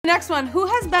Next one, who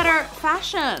has better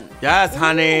fashion? Yes,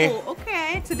 honey. Ooh,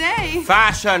 okay, today.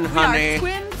 Fashion, honey.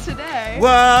 We are twins today.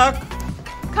 Work.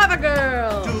 Cover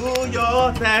girl. Do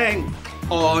your thing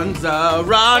on the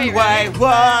runway.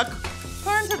 Work.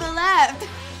 Turn to the left.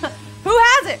 Who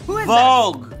has it? Who has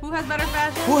Vogue. better? Who has better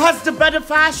fashion? Who has the better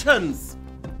fashions?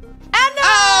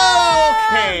 Anna!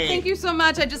 Okay. Thank you so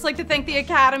much. I'd just like to thank the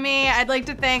Academy. I'd like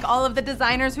to thank all of the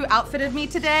designers who outfitted me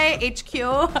today. HQ.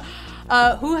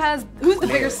 Who's the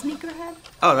bigger sneakerhead?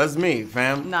 Oh, that's me,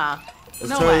 fam. Nah. That's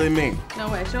no totally way. me. No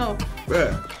way. Show.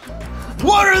 Yeah.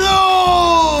 What are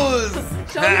those?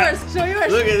 Show yours. Show yours.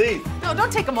 Look at these. No,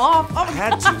 don't take them off. Oh. I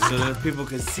had to so that people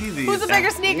could see these. Who's the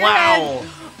bigger sneakerhead? Wow.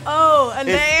 Oh, and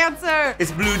the answer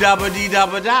It's blue dabba dee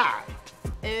dabba da.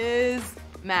 is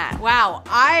Matt. Wow,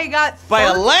 I got By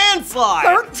a landslide.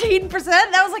 13%.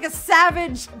 That was like a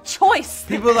savage choice.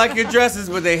 People like your dresses,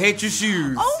 but they hate your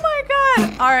shoes. Oh my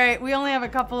god. All right, we only have a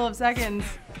couple of seconds.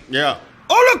 Yeah.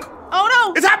 Oh look! Oh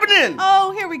no! It's happening!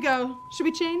 Oh, here we go. Should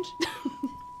we change?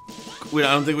 Wait,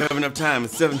 I don't think we have enough time.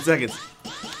 It's 7 seconds.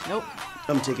 Nope.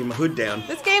 I'm taking my hood down.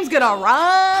 This game's gonna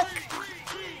rock.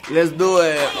 Let's do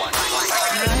it.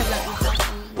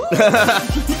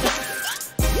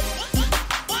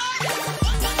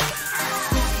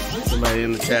 Somebody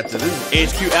in the chat said, this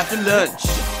is HQ after lunch.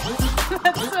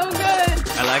 That's so good.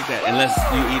 I like that. Unless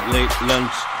you eat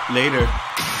lunch later.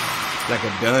 Like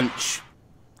a dunch.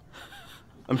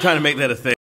 I'm trying to make that a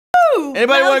thing. Ooh,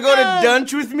 Anybody well want to go to done.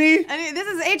 dunch with me? I mean, this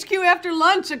is HQ after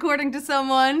lunch, according to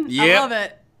someone. Yep. I love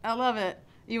it. I love it.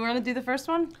 You want to do the first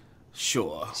one?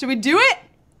 Sure. Should we do it?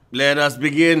 Let us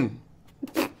begin.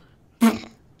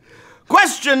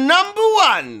 Question number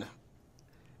 1.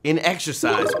 In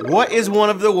exercise, what is one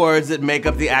of the words that make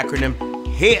up the acronym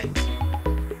HIT?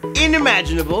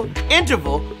 Inimaginable,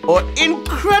 interval, or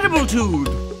incredibletude?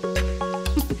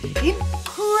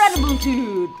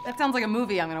 Incredibletude. That sounds like a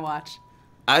movie I'm gonna watch.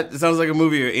 It sounds like a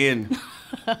movie you're in.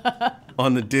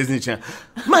 On the Disney Channel.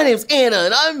 My name's Anna,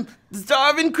 and I'm the star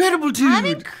of Incredibletude. I'm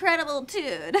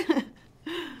Incredibletude.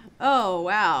 Oh,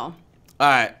 wow. All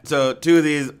right, so 2 of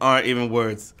these aren't even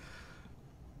words.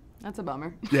 That's a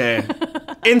bummer. Yeah.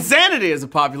 Insanity is a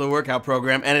popular workout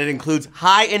program, and it includes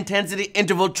high-intensity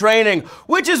interval training,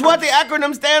 which is what the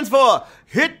acronym stands for.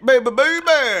 HIT, baby,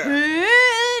 baby.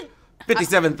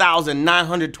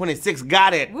 57,926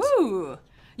 got it. Woo.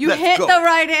 You Let's hit go. the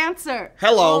right answer.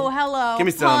 Hello. Oh, hello. Give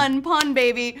me some. Pun,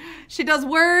 baby. She does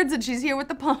words, and she's here with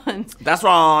the puns. That's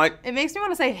right. It makes me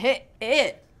want to say hit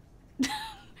it.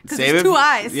 Because Save it's it. 2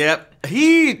 eyes. Yep.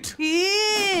 Heat.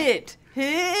 Hit.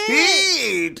 Hit.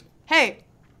 Heat. Hey.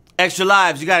 Extra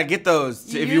lives, you gotta get those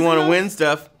if you using want to those? win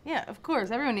stuff. Yeah, of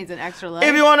course. Everyone needs an extra life.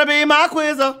 If you want to be my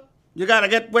quizzer, you gotta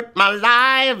get with my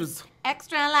lives.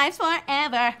 Extra lives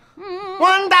forever.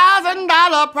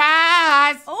 $1,000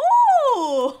 prize.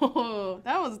 Oh,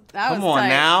 that was Come on tight.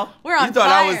 now. We're on You thought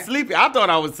fire. I was sleepy. I thought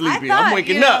I was sleepy. I thought, I'm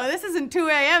waking you know, up. This isn't 2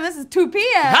 a.m. This is 2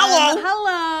 p.m. Hello.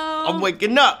 Hello. I'm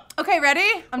waking up. Okay,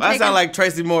 ready? I sound like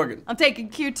Tracy Morgan. I'm taking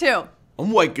Q2.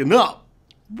 I'm waking up.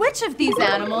 Which of these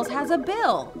animals has a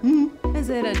bill? Is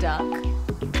it a duck,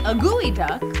 a gooey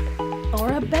duck,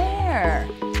 or a bear?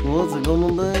 What's it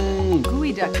gonna be?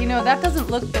 Gooey duck. You know that doesn't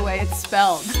look the way it's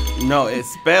spelled. No, it's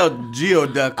spelled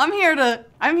geoduck. I'm here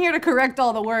to correct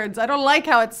all the words. I don't like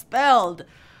how it's spelled.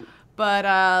 But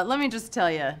let me just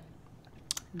tell you.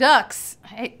 Ducks,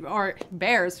 or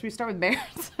bears. We start with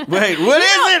bears. Wait, what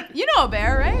is it? You know a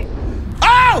bear, right?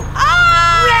 Oh!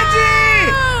 Oh! Reggie!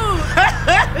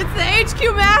 It's the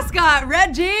HQ mascot,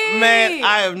 Reggie! Man,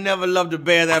 I have never loved a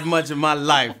bear that much in my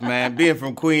life, man. Being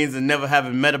from Queens and never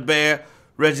having met a bear,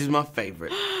 Reggie's my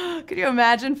favorite. Could you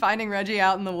imagine finding Reggie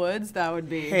out in the woods? That would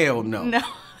be... Hell no. No.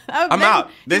 I'm out.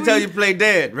 They tell you play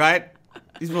dead, right?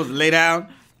 You're supposed to lay down.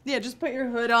 Yeah, just put your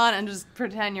hood on and just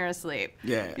pretend you're asleep.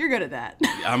 Yeah. You're good at that.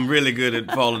 I'm really good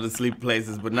at falling asleep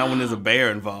places, but not when there's a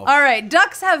bear involved. All right,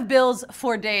 ducks have bills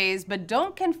for days, but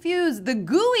don't confuse the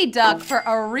gooey duck for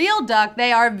a real duck.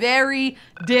 They are very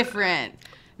different.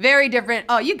 Very different.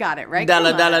 Oh, you got it, right?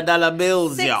 Dollar, dollar, dollar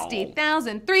bills, y'all.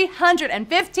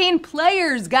 60,315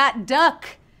 players got duck,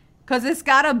 because it's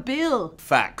got a bill.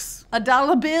 Facts. A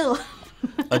dollar bill.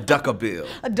 A duck-a-bill.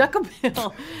 A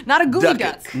duck-a-bill. Not a gooey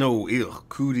duck. No, ew,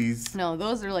 cooties. No,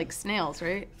 those are like snails,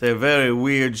 right? They're very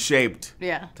weird shaped.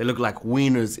 Yeah. They look like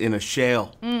wieners in a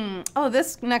shell. Oh,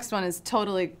 this next one is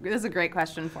this is a great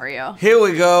question for you. Here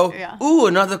we go. Yeah. Ooh,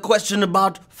 another question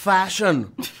about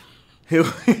fashion.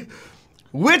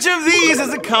 Which of these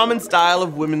is a common style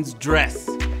of women's dress?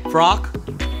 Frock,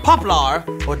 poplar,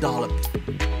 or dollop?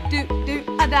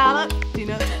 A dollop. Do you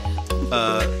know that?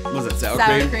 What's that, sour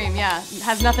Sour cream? cream, yeah. It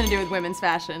has nothing to do with women's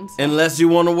fashions. Unless you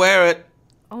want to wear it.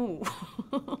 Oh, Ooh.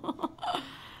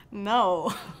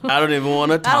 No. I don't even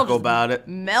want to That'll talk just about it.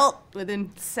 Melt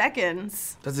within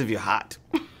seconds. That's if you're hot.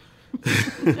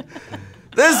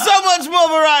 There's so much more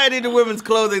variety to women's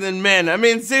clothing than men. I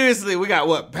mean, seriously, we got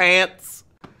what? Pants?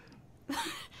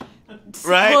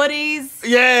 Right? Hoodies.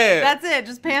 Yeah. That's it,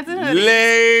 just pants and hoodies.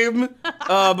 Lame.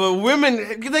 But women,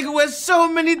 they can wear so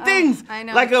many things. I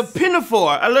know. Like a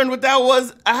pinafore. I learned what that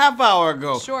was a half hour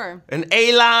ago. Sure. An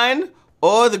A-line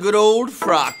or the good old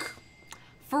frock.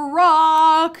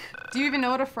 Frock. Do you even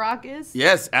know what a frock is?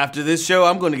 Yes, after this show,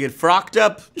 I'm going to get frocked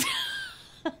up.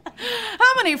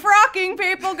 How many frocking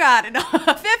people got it?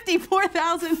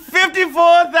 54,000.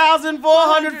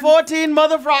 54,414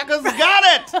 motherfrockers got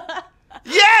it.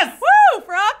 Yes! Woo!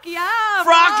 Frock, yeah!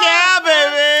 Frock, yeah,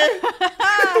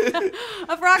 baby!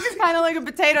 A frock is kind of like a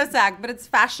potato sack, but it's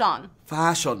fashion.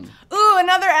 Fashion. Ooh,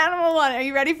 another animal one. Are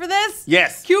you ready for this?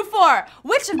 Yes. Q4.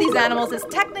 Which of these animals is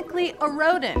technically a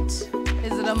rodent?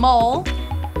 Is it a mole,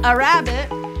 a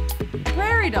rabbit, a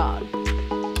prairie dog?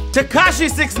 Tekashi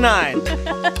 6ix9ine.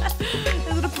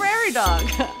 Is it a prairie dog?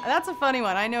 That's a funny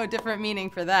one. I know a different meaning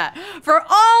for that. For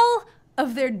all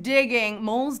of their digging,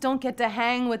 moles don't get to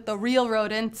hang with the real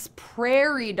rodents,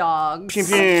 prairie dogs. Pew,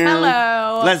 pew.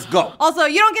 Hello. Let's go. Also,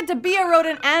 you don't get to be a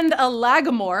rodent and a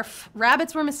lagomorph.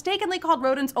 Rabbits were mistakenly called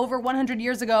rodents over 100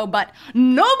 years ago, but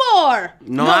no more.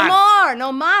 No more. mas.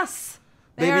 No mas.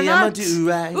 They Baby, are I'ma not. do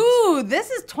right. Ooh, this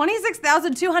is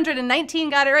 26,219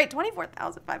 got it right.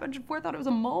 24,504 thought it was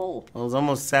a mole. I was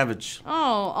almost savage. Oh,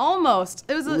 almost.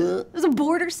 It was a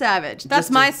border savage. That's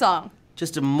Just my a- song.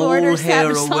 Just a Border mole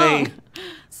hair savage away. song.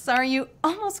 Sorry, you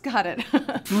almost got it.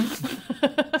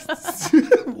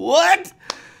 What?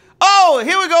 Oh,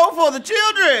 here we go for the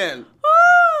children.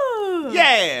 Woo!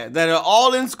 Yeah, that are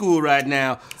all in school right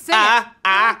now. Sing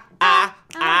it.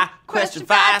 Question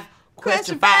 5.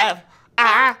 Question 5.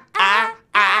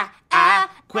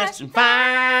 Question 5.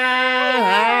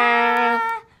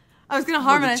 I was gonna For the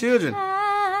harmonize. children.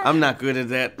 I'm not good at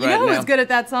that You right know who now. was good at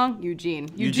that song? Eugene.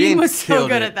 Eugene was so killed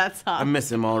good it. at that song. I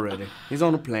miss him already. He's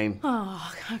on a plane.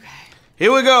 Oh, okay.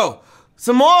 Here we go.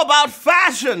 Some more about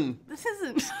fashion. This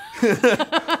isn't.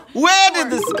 Where did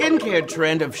the skincare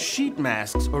trend of sheet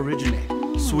masks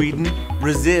originate? Sweden,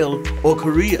 Brazil, or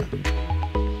Korea?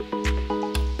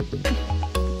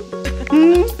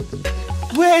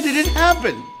 Where did it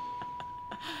happen?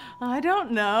 I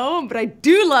don't know, but I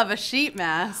do love a sheet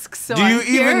mask, so Do you I'm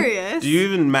curious. even do you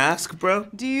even mask, bro?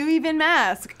 Do you even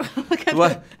mask? Look at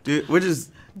What? We're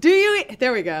just Do you?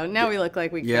 There we go. Now we look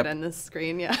like we Yep. fit on this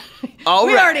screen. Yeah. All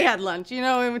we right. already had lunch. You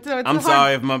know. So it's I'm hard-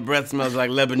 sorry if my breath smells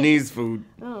like Lebanese food.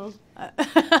 Oh.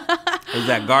 It's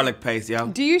that garlic paste, y'all.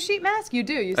 Do you sheet mask? You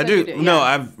do. You I said do. You do. No, yeah.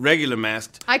 I've regular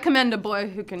masked. I commend a boy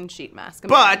who can sheet mask.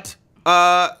 But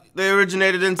they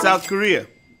originated in South Korea.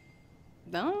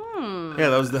 Oh. Yeah,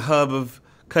 that was the hub of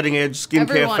cutting-edge skincare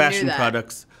Everyone knew fashion that.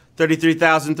 products.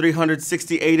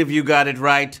 33,368 of you got it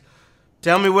right.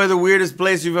 Tell me where the weirdest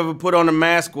place you've ever put on a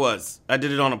mask was. I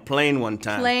did it on a plane one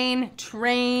time. Plane,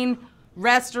 train,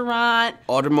 restaurant,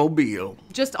 Automobile.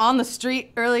 just on the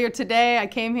street earlier today. I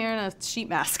came here in a sheet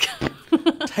mask.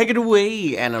 Take it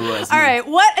away, Anna Rolls-Roisman. All right,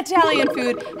 what Italian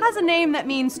food has a name that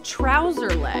means trouser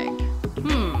leg?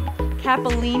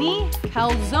 Capellini,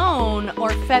 calzone,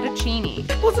 or fettuccine?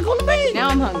 What's it gonna be? Now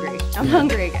I'm hungry. I'm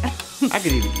hungry again. I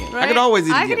could eat again. I Right? could always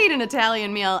eat I again. could eat an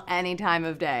Italian meal any time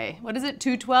of day. What is it,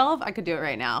 212? I could do it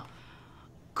right now.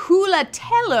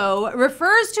 Culatello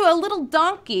refers to a little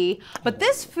donkey, but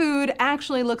this food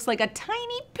actually looks like a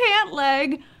tiny pant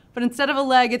leg. But instead of a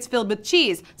leg, it's filled with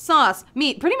cheese, sauce,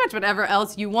 meat, pretty much whatever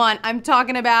else you want. I'm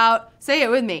talking about, say it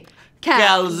with me,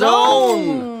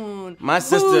 Calzone. My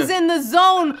sister- Who's in the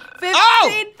zone?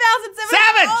 15,700.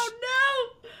 Savage! Oh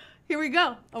no! Here we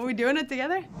go. Are we doing it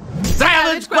together?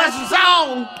 Savage question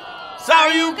song.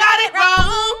 Sorry you got it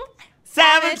wrong.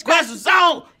 Savage question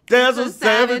song. There's a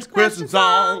savage question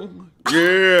song.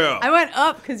 Yeah. I went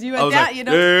up because you I went was down. like, You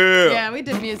know. yeah. Yeah, we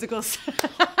did musicals.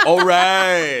 All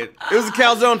right. It was a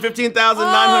calzone,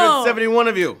 15,971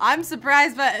 of you. I'm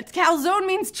surprised, but calzone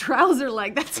means trouser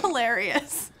leg. That's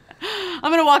hilarious. I'm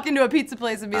gonna walk into a pizza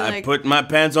place and be I like, put my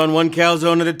pants on one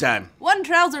calzone at a time. one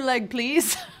trouser leg,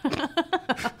 please.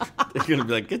 They're gonna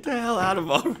be like, get the hell out of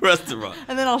our restaurant.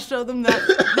 And then I'll show them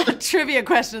that trivia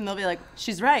question. They'll be like,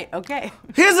 she's right. Okay.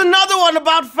 Here's another one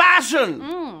about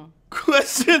fashion.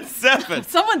 Question 7.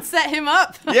 Someone set him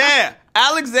up. Yeah,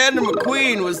 Alexander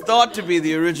McQueen was thought to be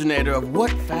the originator of what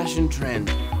fashion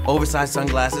trend? Oversized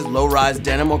sunglasses, low-rise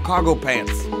denim, or cargo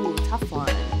pants? Ooh, tough one.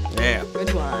 Yeah,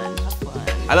 Good one. Tough one.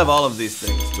 I love all of these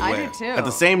things to I wear. do too. At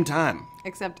the same time.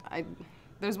 Except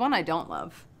there's one I don't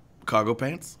love. Cargo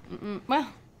pants? Well,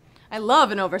 I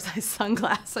love an oversized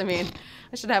sunglass. I mean,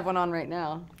 I should have one on right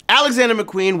now. Alexander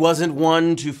McQueen wasn't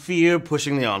one to fear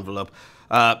pushing the envelope.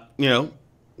 You know,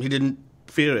 he didn't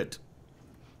fear it.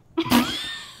 He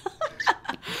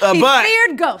but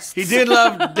feared ghosts. he did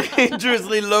love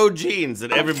dangerously low jeans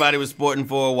that everybody was sporting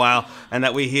for a while, and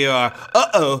that we hear are,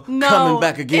 coming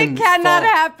back again. It cannot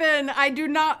happen. I do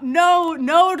not, no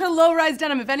to low-rise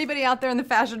denim. If anybody out there in the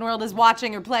fashion world is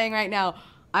watching or playing right now,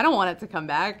 I don't want it to come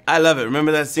back. I love it.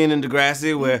 Remember that scene in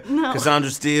Degrassi where Cassandra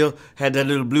Steele had that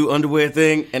little blue underwear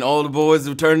thing, and all the boys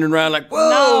were turning around like,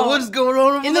 whoa, what is going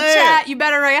on over there? In the chat, you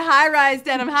better write high-rise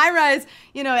denim. High-rise,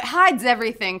 you know, it hides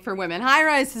everything for women.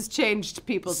 High-rise has changed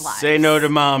people's lives. Say no to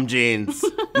mom jeans.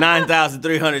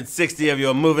 9,360 of you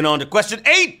are moving on to question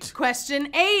 8.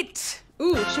 Question 8.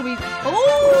 Ooh, should we? Ooh!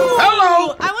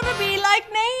 Hello! I want to be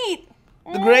like Nate.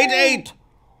 The great 8.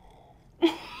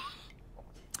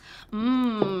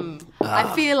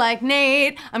 I feel like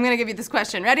Nate. I'm gonna give you this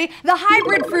question. Ready? The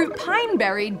hybrid fruit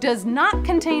pineberry does not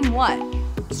contain what?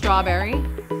 Strawberry,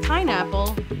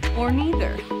 pineapple, or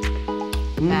neither?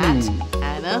 Matt,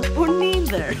 Anna, or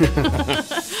neither?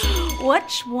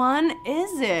 Which one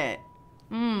is it?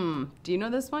 Do you know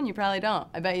this one? You probably don't.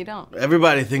 I bet you don't.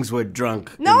 Everybody thinks we're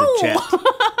drunk in No! the chat.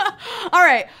 All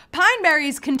right.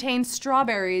 Pineberries contain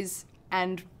strawberries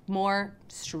and more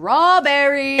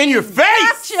strawberries. In your face!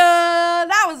 Gotcha!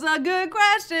 That was a good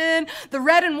question. The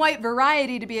red and white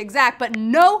variety to be exact, but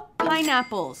no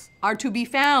pineapples are to be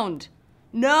found.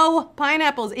 No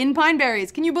pineapples in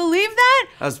pineberries. Can you believe that?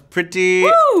 That was pretty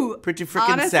freaking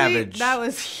Honestly, savage. That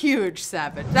was huge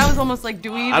savage. That was almost like,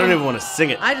 do we even... I don't even want to sing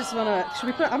it. I just want to,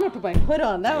 I'm going to put my hood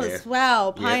on. That was,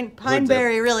 wow,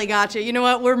 pineberry really got you. You know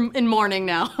what, we're in mourning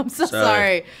now. I'm so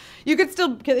sorry. You can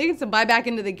still buy back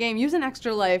into the game. Use an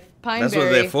Extra Life Pineberry. That's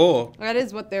what they're for. That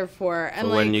is what they're for. And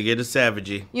for when you get a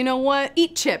savagey. You know what?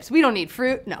 Eat chips. We don't need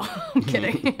fruit. No, I'm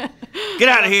kidding. Get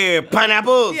out of here,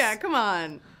 pineapples. Yeah, come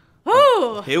on.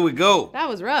 Ooh, here we go. That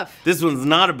was rough. This one's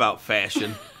not about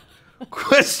fashion.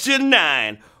 Question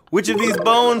 9. Which of these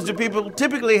bones do people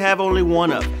typically have only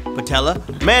one of? Patella,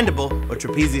 mandible, or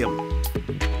trapezium?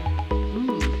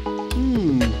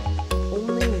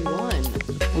 Only one.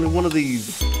 Only one of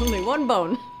these. Only one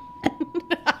bone.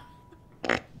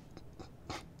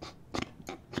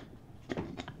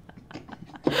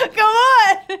 Come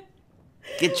on!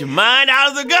 Get your mind out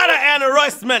of the gutter, Anna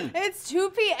Rolls-Roisman! It's 2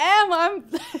 p.m.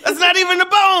 That's not even a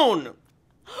bone!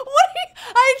 What?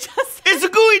 I just... It's a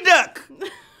gooey duck!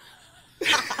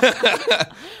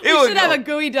 We should have a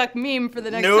gooey duck meme for the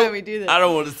next time we do this. I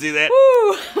don't want to see that.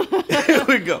 Woo! Here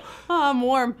we go. Oh, I'm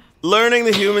warm. Learning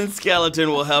the human skeleton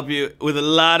will help you with a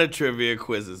lot of trivia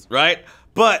quizzes, right?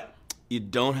 But you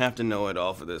don't have to know it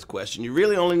all for this question. You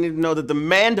really only need to know that the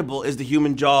mandible is the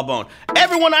human jawbone.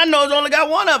 Everyone I know has only got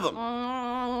one of them.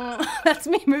 That's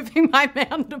me moving my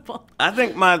mandible. I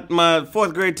think my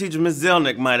 4th grade teacher, Miss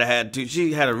Zelnick, might have had two.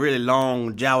 She had a really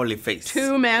long, jowly face.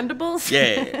 2 mandibles?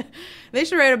 Yeah. They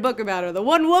should write a book about her. The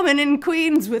one woman in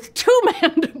Queens with 2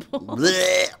 mandibles.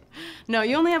 Blech. No,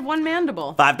 you only have 1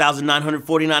 mandible.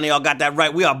 5,949 of y'all got that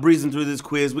right. We are breezing through this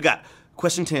quiz. We got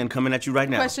question 10 coming at you right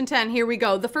now. Question 10, here we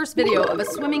go. The first video of a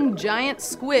swimming giant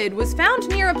squid was found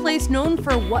near a place known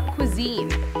for what cuisine?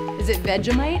 Is it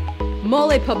Vegemite,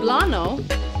 mole poblano,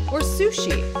 or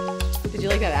sushi? Did you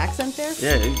like that accent there?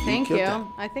 Yeah, Thank you. That.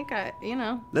 I think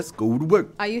Let's go to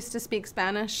work. I used to speak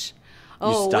Spanish.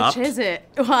 You stopped? Which is it?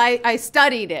 Well, I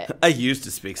studied it. I used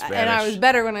to speak Spanish. And I was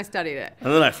better when I studied it.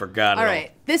 And then I forgot it all. All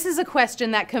right, this is a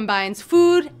question that combines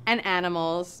food and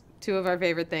animals, 2 of our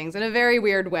favorite things, in a very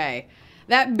weird way.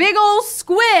 That big old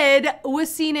squid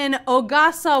was seen in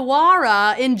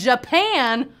Ogasawara in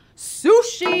Japan.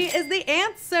 Sushi is the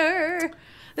answer.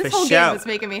 This whole game is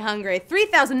making me hungry.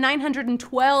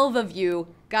 3,912 of you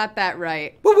got that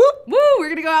right. Woo woo! Woo, we're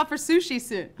gonna go out for sushi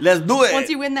soon. Let's do it. Once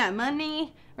you win that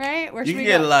money, right? Where you can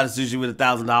get a lot of sushi with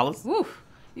 $1,000. Woo.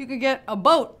 You could get a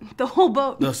boat, the whole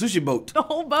boat. The sushi boat. The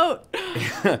whole boat.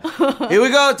 Here we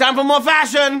go, time for more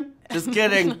fashion. Just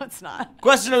kidding. No, it's not.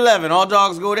 Question 11, all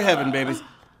dogs go to heaven, babies.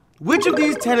 Which of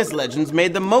these tennis legends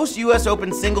made the most US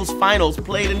Open singles finals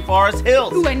played in Forest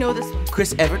Hills? Ooh, I know this one.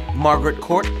 Chris Evert, Margaret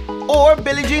Court, or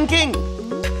Billie Jean King?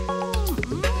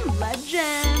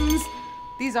 Legends.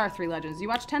 These are 3 legends. You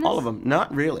watch tennis? All of them.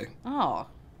 Not really. Oh,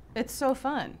 it's so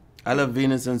fun. I love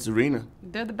Venus and Serena.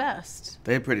 They're the best.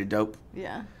 They're pretty dope.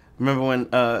 Yeah. Remember when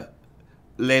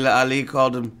Layla Ali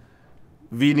called them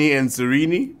Vini and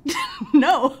Serini?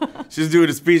 No. She was doing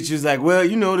a speech. She was like, well,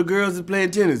 you know the girls that playing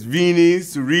tennis. Vini,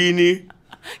 Serini.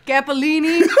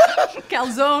 Gapolini.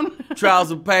 Calzone.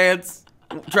 Trouser pants.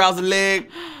 trouser leg.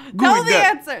 Tell Gooey the duck.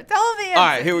 answer. Tell them the answer. All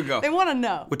right, here we go. They want to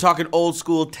know. We're talking old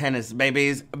school tennis,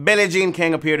 babies. Billie Jean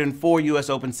King appeared in 4 U.S.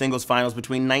 Open singles finals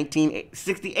between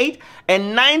 1968 and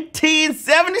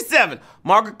 1977.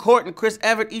 Margaret Court and Chris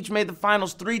Evert each made the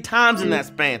finals 3 times in that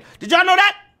span. Did y'all know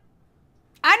that?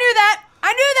 I knew that.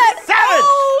 I knew that. Savage.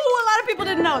 Oh, a lot of people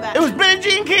didn't know that. It was Billie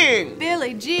Jean King.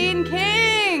 Billie Jean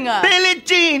King. Billie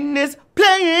Jean is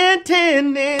playing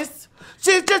tennis.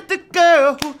 She's just a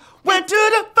girl who went to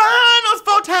the finals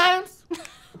 4 times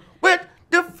with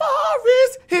the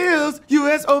Forest Hills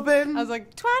U.S. Open. I was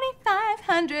like,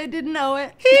 2,500, didn't know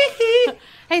it.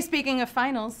 Hey, speaking of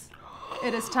finals,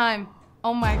 it is time.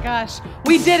 Oh my gosh,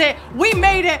 we did it. We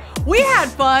made it. We had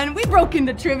fun. We broke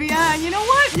into trivia, and you know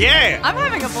what? Yeah. I'm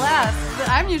having a blast.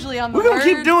 I'm usually on the We're gonna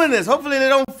keep word. doing this. Hopefully they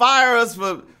don't fire us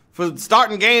for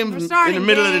starting games in the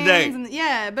middle of the day.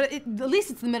 Yeah, but at least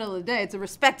it's the middle of the day. It's a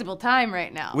respectable time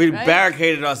right now. We right?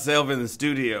 barricaded ourselves in the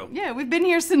studio. Yeah, we've been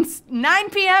here since 9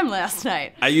 p.m. last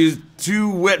night. I used 2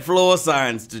 wet floor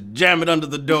signs to jam it under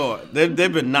the door. They've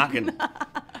been knocking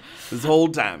this whole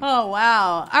time. Oh,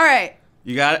 wow. All right.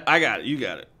 You got it? I got it. You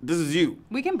got it. This is you.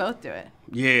 We can both do it.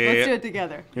 Yeah. Let's do it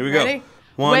together. Here we Ready? go.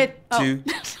 1, 2.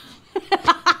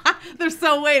 They're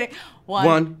so waiting.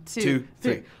 1, 2,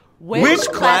 3. Which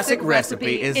classic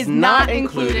recipe is not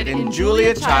included in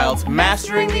Julia Child's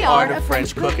Mastering the Art of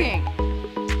French Cooking?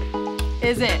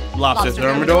 Is it Lobster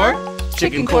thermidor,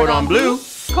 chicken cordon bleu,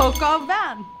 coq au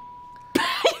vin?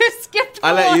 You skipped the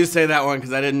I let one. you say that one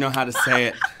because I didn't know how to say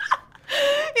it.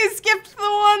 You skipped the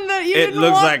one that you It didn't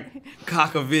looks want. like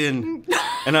coq au vin.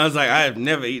 And I was like, I have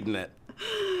never eaten that.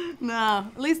 No,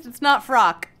 at least it's not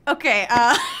frock. Okay,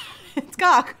 it's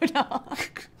cock. No,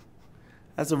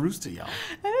 That's a rooster, y'all.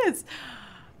 it is.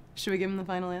 Should we give him the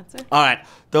final answer? All right,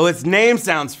 though its name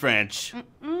sounds French.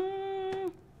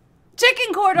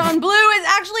 Chicken cordon bleu is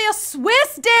actually a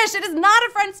Swiss dish. It is not a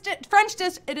French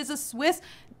dish. It is a Swiss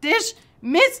dish.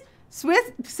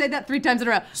 Swiss. Say that 3 times in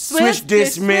a row. Swish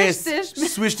dish miss.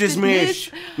 Swish dish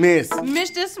miss. Miss.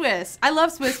 Mish de Swiss. I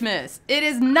love Swiss Miss. It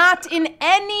is not in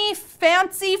any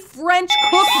fancy French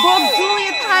cookbook.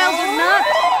 Julia Childs is not.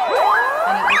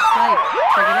 And it looks like,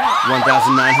 check it out.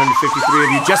 1,953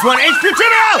 of you just won HQ You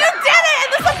Trivia! did it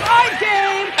in the surprise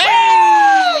game!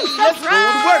 Hey! Let's go to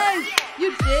Surprise! You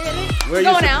did it. Where are you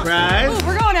going out. surprised? Ooh,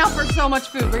 we're going out for so much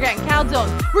food. We're getting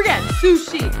calzones. We're getting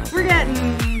sushi. We're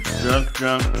getting... Drunk.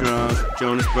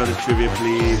 Jonas Brothers Trivia,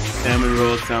 please. Salmon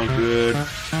rolls sound good.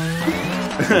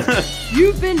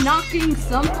 You've been knocking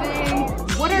something.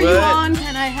 What are you on?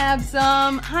 Can I have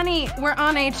some? Honey, we're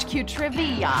on HQ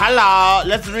Trivia. Hello,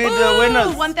 let's read the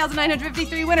winners.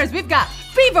 1,953 winners. We've got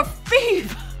Fever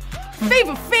Feeve.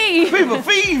 Fever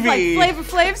Feevy. Like Flavor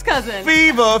Flav's cousin.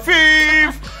 Fever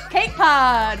Feeve. Kate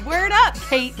Pod. Word up,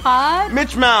 Kate Pod.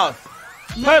 Mitch Mouth.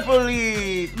 Purple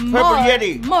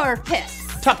Yeti. More piss.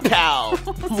 Top Cow.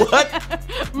 What?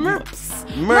 Merps.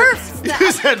 Merps.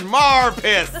 You said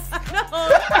Marpiss.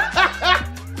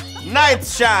 Night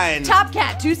Shine. Top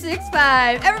Cat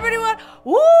 265. Everybody won.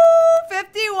 Woo!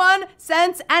 51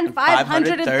 cents and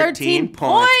 513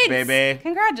 points. baby.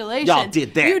 Congratulations. Y'all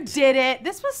did that. You did it.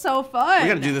 This was so fun. We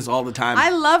gotta do this all the time.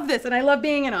 I love this, and I love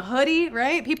being in a hoodie,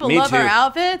 right? People Me love our too.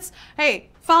 outfits. Hey,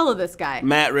 follow this guy.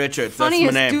 Matt Richards. That's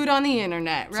Funniest my name. dude on the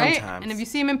internet, right? Sometimes. And if you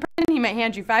see him in person, he might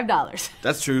hand you $5.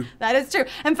 That's true. That is true.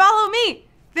 And follow me.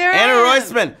 There Anna I am.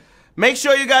 Rolls-Roisman. Make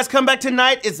sure you guys come back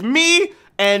tonight. It's me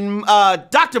and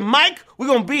Dr. Mike. We're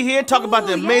gonna be here talking about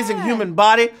the amazing yeah. human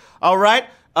body. All right.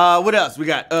 What else? We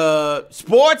got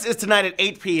sports is tonight at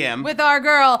 8 p.m. With our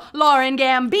girl, Lauren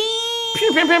Gambino.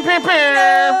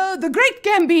 The great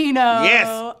Gambino. Yes,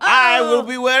 Oh. I will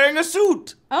be wearing a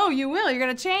suit. Oh, you will. You're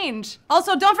going to change.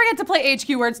 Also, don't forget to play HQ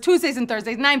Words Tuesdays and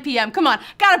Thursdays, 9 p.m. Come on.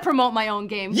 Got to promote my own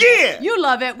game. Yeah. You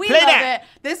love it. We Play love that. it.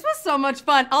 This was so much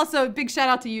fun. Also, big shout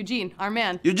out to Eugene, our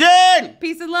man. Eugene.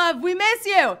 Peace and love. We miss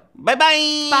you.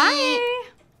 Bye-bye.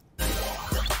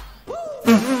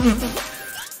 Bye.